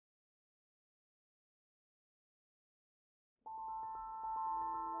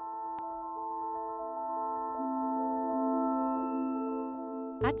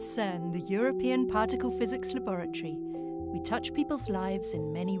At CERN, the European Particle Physics Laboratory, we touch people's lives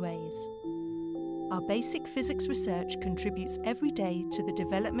in many ways. Our basic physics research contributes every day to the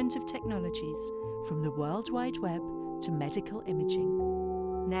development of technologies from the World Wide Web to medical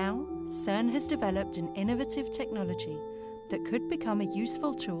imaging. Now, CERN has developed an innovative technology that could become a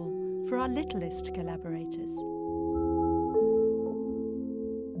useful tool for our littlest collaborators.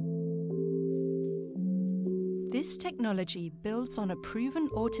 This technology builds on a proven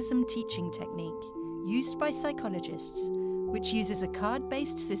autism teaching technique used by psychologists, which uses a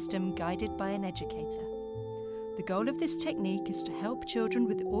card-based system guided by an educator. The goal of this technique is to help children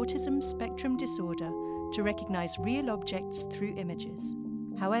with autism spectrum disorder to recognize real objects through images.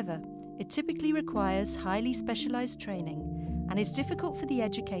 However, it typically requires highly specialized training and is difficult for the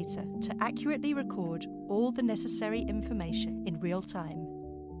educator to accurately record all the necessary information in real time.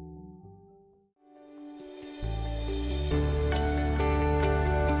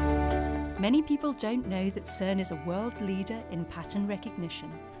 Many people don't know that CERN is a world leader in pattern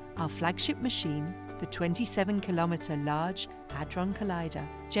recognition. Our flagship machine, the 27-kilometer large Hadron Collider,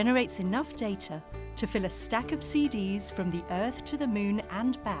 generates enough data to fill a stack of CDs from the Earth to the Moon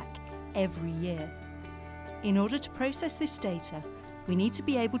and back every year. In order to process this data, we need to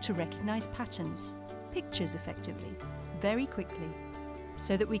be able to recognize patterns, pictures effectively, very quickly,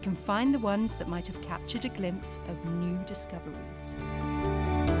 so that we can find the ones that might have captured a glimpse of new discoveries.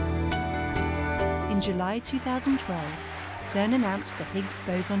 In July 2012, CERN announced the Higgs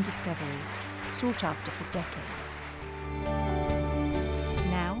boson discovery, sought after for decades.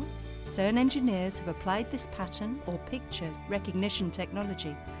 Now, CERN engineers have applied this pattern or picture recognition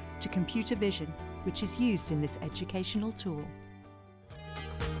technology to computer vision, which is used in this educational tool.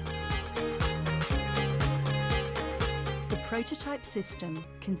 The prototype system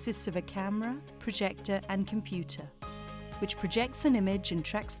consists of a camera, projector, and computer, which projects an image and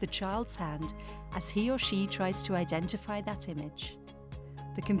tracks the child's hand as he or she tries to identify that image.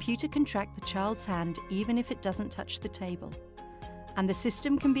 The computer can track the child's hand even if it doesn't touch the table, and the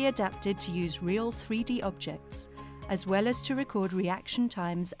system can be adapted to use real 3D objects, as well as to record reaction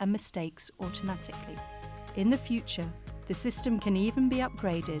times and mistakes automatically. In the future, the system can even be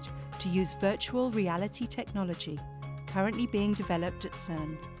upgraded to use virtual reality technology, currently being developed at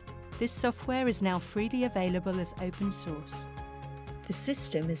CERN. This software is now freely available as open source. The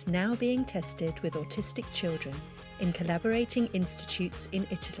system is now being tested with autistic children in collaborating institutes in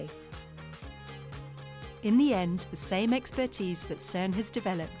Italy. In the end, the same expertise that CERN has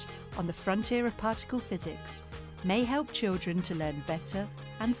developed on the frontier of particle physics may help children to learn better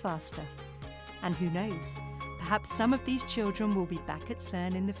and faster. And who knows, perhaps some of these children will be back at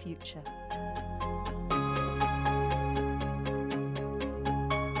CERN in the future.